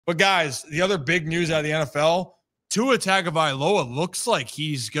But guys, the other big news out of the NFL, Tua Tagovailoa looks like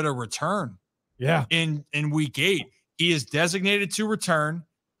he's going to return. Yeah. In week 8, he is designated to return.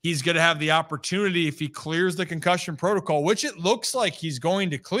 He's going to have the opportunity, if he clears the concussion protocol, which it looks like he's going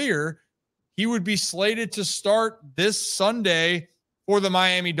to clear, he would be slated to start this Sunday for the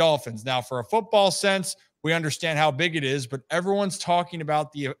Miami Dolphins. Now, for a football sense, we understand how big it is, but everyone's talking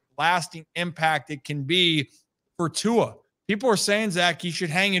about the lasting impact it can be for Tua. People are saying, Zach, he should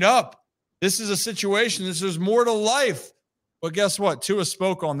hang it up. This is a situation. This is more to life. But guess what? Tua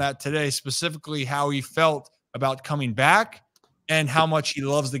spoke on that today, specifically how he felt about coming back and how much he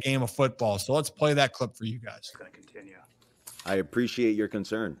loves the game of football. So let's play that clip for you guys. I appreciate your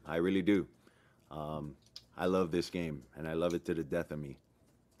concern. I really do. I love this game, and I love it to the death of me.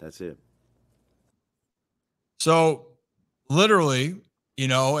 That's it. So literally,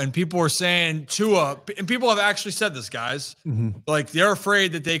 and people are saying Tua, and people have actually said this, guys, like they're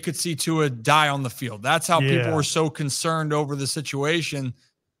afraid that they could see Tua die on the field. That's how people are so concerned over the situation.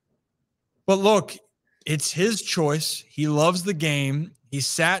 But look, it's his choice. He loves the game. He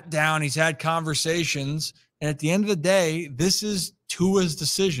sat down. He's had conversations. And at the end of the day, this is Tua's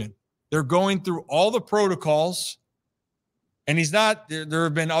decision. They're going through all the protocols. And he's not, there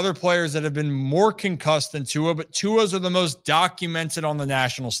have been other players that have been more concussed than Tua, but Tua's are the most documented on the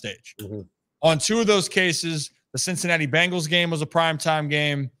national stage. On 2 of those cases, the Cincinnati Bengals game was a primetime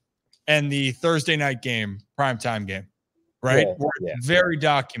game and the Thursday night game, primetime game, right? Yeah. Very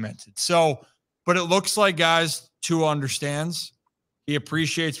documented. So, but it looks like, guys, Tua understands. He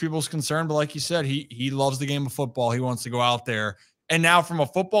appreciates people's concern, but like you said, he loves the game of football. He wants to go out there. And now from a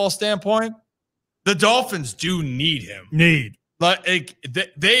football standpoint, the Dolphins do need him. Like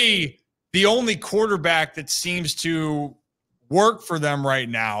the only quarterback that seems to work for them right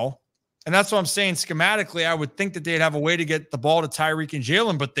now, and that's what I'm saying schematically, I would think that they'd have a way to get the ball to Tyreek and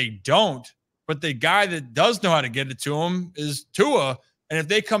Jalen, but they don't. But the guy that does know how to get it to him is Tua. And if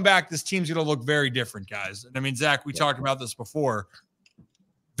they come back, this team's going to look very different, guys. And I mean, Zach, we talked about this before.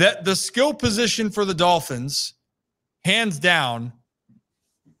 That the skill position for the Dolphins, hands down,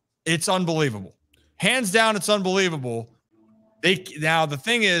 it's unbelievable. Hands down, it's unbelievable. Now the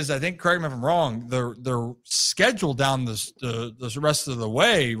thing is, I think, correct me if I'm wrong, their schedule down the rest of the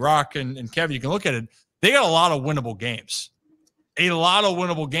way, Rock and Kevin, you can look at it. They got a lot of winnable games.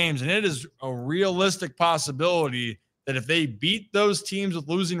 And it is a realistic possibility that if they beat those teams with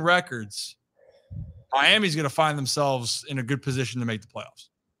losing records, Miami's going to find themselves in a good position to make the playoffs.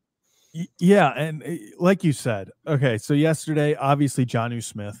 Yeah, and like you said, okay, so yesterday, obviously, Jonnu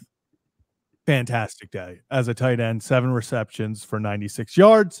Smith, fantastic day as a tight end, 7 receptions for 96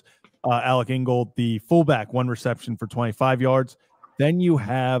 yards. Alec Ingold, the fullback, 1 reception for 25 yards. Then you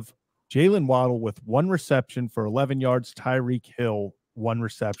have Jalen Waddle with 1 reception for 11 yards. Tyreek Hill, 1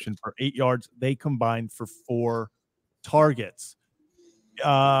 reception for 8 yards. They combined for 4 targets.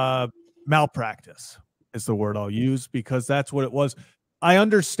 Malpractice is the word I'll use because that's what it was. I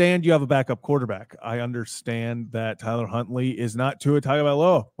understand you have a backup quarterback. I understand that Tyler Huntley is not Tua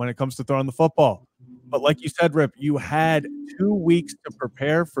Tagovailoa when it comes to throwing the football. But like you said, Rip, you had 2 weeks to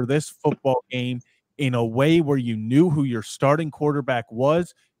prepare for this football game in a way where you knew who your starting quarterback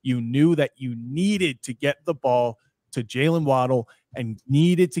was. You knew that you needed to get the ball to Jalen Waddle and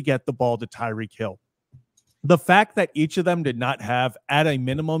needed to get the ball to Tyreek Hill. The fact that each of them did not have, at a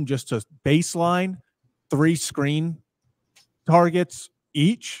minimum, just a baseline 3 screen targets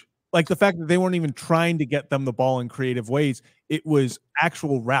each, like the fact that they weren't even trying to get them the ball in creative ways, it was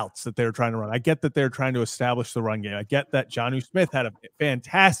actual routes that they were trying to run. I get that they're trying to establish the run game. I get that Jonnu Smith had a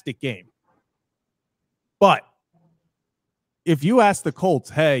fantastic game. But if you ask the Colts,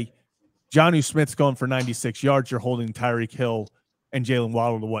 hey, Jonnu Smith's going for 96 yards, you're holding Tyreek Hill and Jalen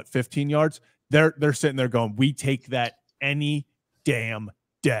Waddle to what, 15 yards? They're sitting there going, we take that any damn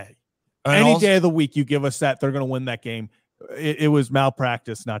day. Any day of the week you give us that, they're going to win that game. It was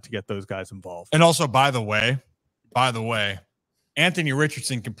malpractice not to get those guys involved. And also, by the way, Anthony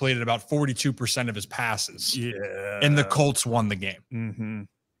Richardson completed about 42% of his passes. Yeah. And the Colts won the game. Mm-hmm.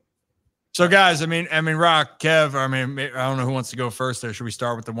 So, guys, I mean, Rock, Kev, I don't know who wants to go first there. Should we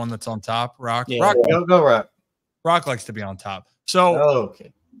start with the one that's on top? Rock? Yeah, Rock, go Rock. Rock likes to be on top. So,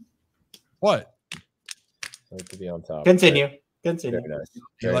 okay. What? Like to be on top. Continue. Very nice.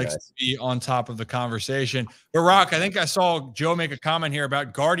 He likes to be on top of the conversation. But Rock, I think I saw Joe make a comment here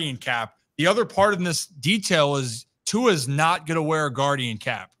about Guardian cap. The other part of this detail is Tua's not going to wear a Guardian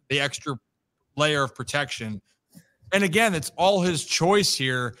cap, the extra layer of protection. And again, it's all his choice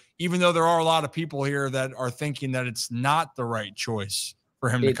here, even though there are a lot of people here that are thinking that it's not the right choice for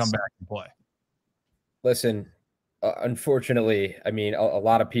him to come back and play. Listen, Unfortunately, I mean, a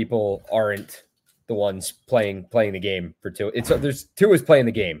lot of people aren't the ones playing the game for Tua. Tua is playing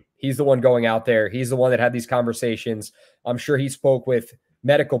the game. He's the one going out there. He's the one that had these conversations. I'm sure he spoke with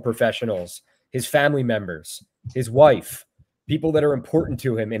medical professionals, his family members, his wife, people that are important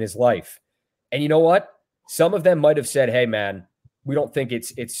to him in his life. And you know what? Some of them might have said, "Hey, man, we don't think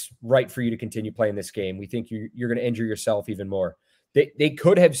it's right for you to continue playing this game. We think you're going to injure yourself even more." They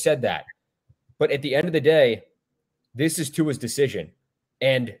could have said that, but at the end of the day, this is Tua's decision,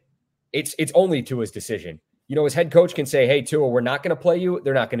 and it's only Tua's decision. You know, his head coach can say, "Hey, Tua, we're not going to play you."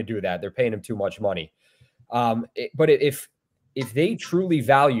 They're not going to do that. They're paying him too much money. But if they truly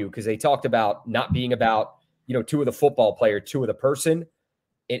value, because they talked about not being about, you know, Tua the football player, Tua the person,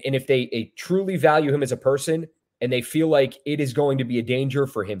 and if they truly value him as a person, and they feel like it is going to be a danger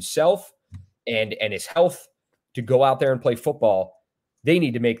for himself and his health to go out there and play football, they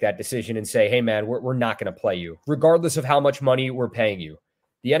need to make that decision and say, "Hey, man, we're not going to play you, regardless of how much money we're paying you."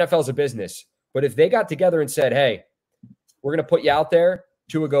 The NFL is a business. But if they got together and said, "Hey, we're going to put you out there,"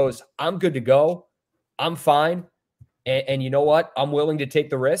 Tua goes, "I'm good to go. I'm fine. And you know what? I'm willing to take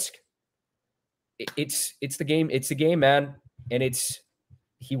the risk." It's the game. It's the game, man. And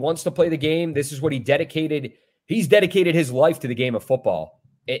he wants to play the game. This is what he dedicated. He's dedicated his life to the game of football.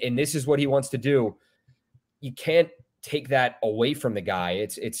 And this is what he wants to do. You can't take that away from the guy.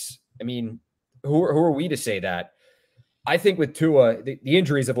 I mean, who are we to say that? I think with Tua, the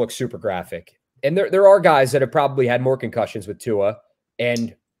injuries have looked super graphic. And there are guys that have probably had more concussions with Tua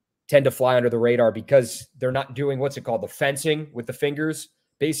and tend to fly under the radar because they're not doing, what's it called, the fencing with the fingers.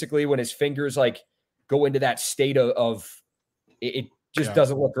 Basically, when his fingers like go into that state of it just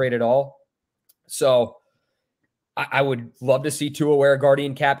doesn't look great at all. So I would love to see Tua wear a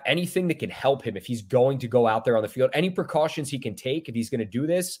guardian cap. Anything that can help him if he's going to go out there on the field. Any precautions he can take if he's going to do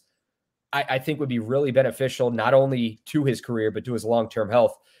this, I think would be really beneficial, not only to his career, but to his long-term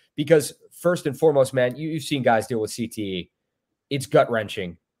health. Because first and foremost, man, you've seen guys deal with CTE. It's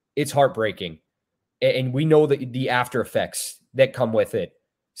gut-wrenching. It's heartbreaking. And we know the after effects that come with it.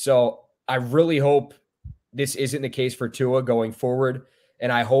 So I really hope this isn't the case for Tua going forward.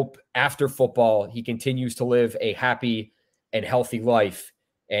 And I hope after football, he continues to live a happy and healthy life.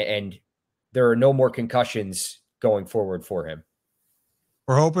 And there are no more concussions going forward for him.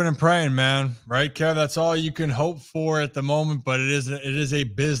 We're hoping and praying, man. Right, Kev? That's all you can hope for at the moment, but it is a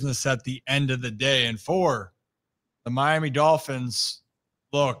business at the end of the day. And for the Miami Dolphins,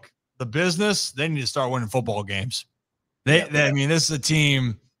 look, the business, they need to start winning football games. I mean, this is a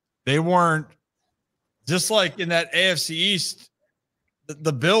team, they weren't, just like in that AFC East,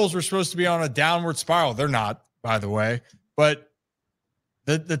 the Bills were supposed to be on a downward spiral. They're not, by the way, but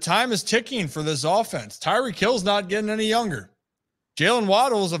the time is ticking for this offense. Tyreek Hill's not getting any younger. Jalen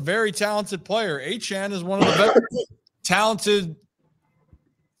Waddle is a very talented player. Achane is one of the best talented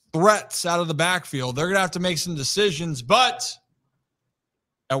threats out of the backfield. They're going to have to make some decisions, but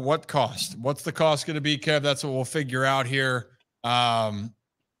at what cost? What's the cost going to be, Kev? That's what we'll figure out here. And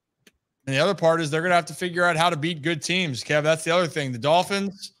the other part is they're going to have to figure out how to beat good teams, Kev. That's the other thing. The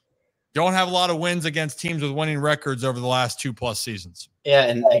Dolphins don't have a lot of wins against teams with winning records over the last 2+ seasons. Yeah,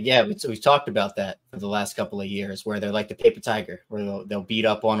 and we've talked about that for the last couple of years, where they're like the paper tiger, where they'll beat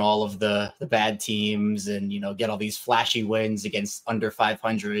up on all of the bad teams and, you know, get all these flashy wins against under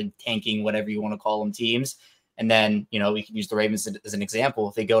 500, tanking, whatever you want to call them, teams. And then, you know, we can use the Ravens as an example.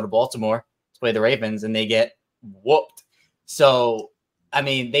 If they go to Baltimore to play the Ravens and they get whooped. So, I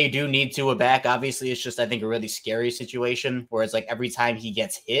mean, they do need Tua back. Obviously, it's just, I think, a really scary situation where it's like every time he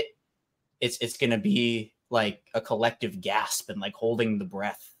gets hit, it's going to be like a collective gasp and like holding the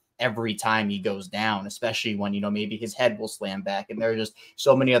breath every time he goes down, especially when, you know, maybe his head will slam back. And there are just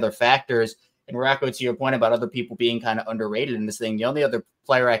so many other factors. And Rocco, to your point about other people being kind of underrated in this thing, the only other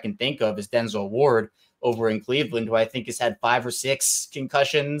player I can think of is Denzel Ward over in Cleveland, who I think has had 5 or 6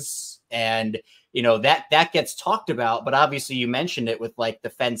 concussions. And, you know, that gets talked about, but obviously you mentioned it with like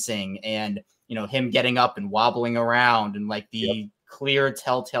the fencing and, you know, him getting up and wobbling around and like the clear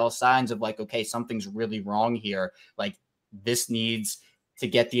telltale signs of like, okay, something's really wrong here. Like this needs to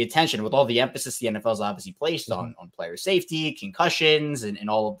get the attention with all the emphasis the NFL's obviously placed on player safety, concussions, and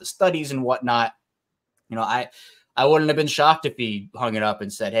all of the studies and whatnot. You know, I wouldn't have been shocked if he hung it up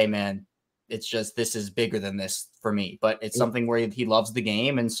and said, "Hey man, it's just, this is bigger than this for me," but it's something where he loves the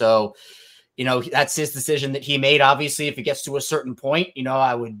game. And so, you know, that's his decision that he made. Obviously, if it gets to a certain point, you know,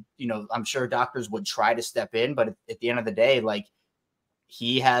 I'm sure doctors would try to step in, but at the end of the day, like,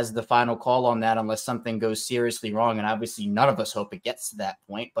 he has the final call on that unless something goes seriously wrong. And obviously none of us hope it gets to that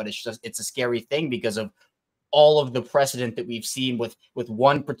point, but it's a scary thing because of all of the precedent that we've seen with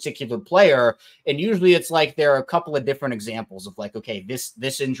one particular player. And usually it's like there are a couple of different examples of like, okay,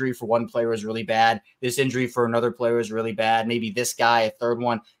 this injury for one player is really bad. This injury for another player is really bad. Maybe this guy, a third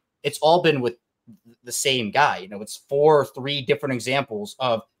one. It's all been with the same guy. You know, it's 4 or 3 different examples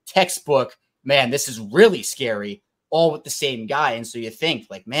of textbook, man, this is really scary, all with the same guy. And so you think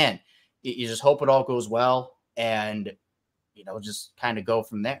like, man, you just hope it all goes well and, you know, just kind of go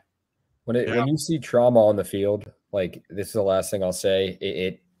from there. When you see trauma on the field, like this is the last thing I'll say,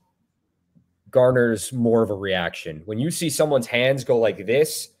 it garners more of a reaction. When you see someone's hands go like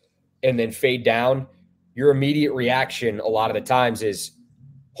this and then fade down, your immediate reaction a lot of the times is,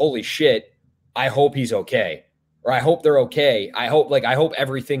 holy shit, I hope he's okay. Or I hope they're okay. I hope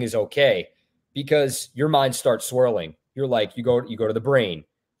everything is okay, because your mind starts swirling. You're like, you go to the brain,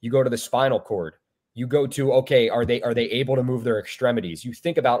 you go to the spinal cord, you go to, okay, are they able to move their extremities? You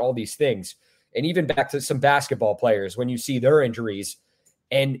think about all these things. And even back to some basketball players, when you see their injuries,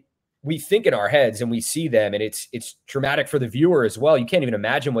 and we think in our heads and we see them, and it's traumatic for the viewer as well. You can't even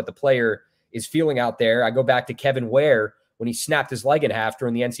imagine what the player is feeling out there. I go back to Kevin Ware when he snapped his leg in half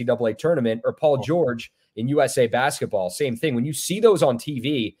during the NCAA tournament, or Paul George in USA basketball. Same thing. When you see those on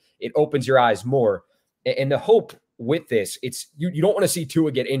TV, it opens your eyes more. And the hope with this, it's you don't want to see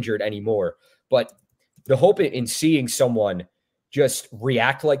Tua get injured anymore. But the hope in seeing someone just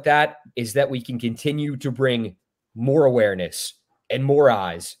react like that is that we can continue to bring more awareness and more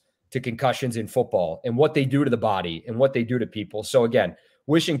eyes to concussions in football and what they do to the body and what they do to people. So again,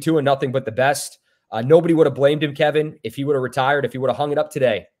 wishing Tua nothing but the best. Nobody would have blamed him, Kevin, if he would have retired, if he would have hung it up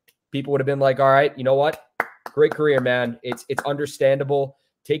today. People would have been like, all right, you know what? Great career, man. It's understandable.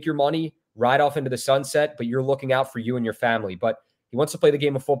 Take your money, ride off into the sunset, but you're looking out for you and your family. But he wants to play the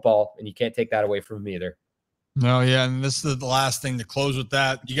game of football, and you can't take that away from him either. No, yeah, and this is the last thing to close with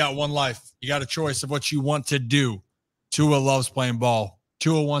that. You got one life. You got a choice of what you want to do. Tua loves playing ball.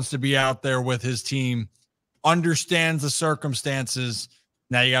 Tua wants to be out there with his team, understands the circumstances.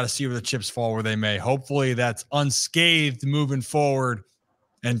 Now you got to see where the chips fall where they may. Hopefully that's unscathed moving forward.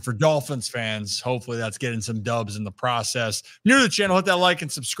 And for Dolphins fans, hopefully that's getting some dubs in the process. New to the channel, hit that like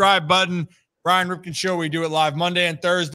and subscribe button. Brian Ripken Show, we do it live Monday and Thursday.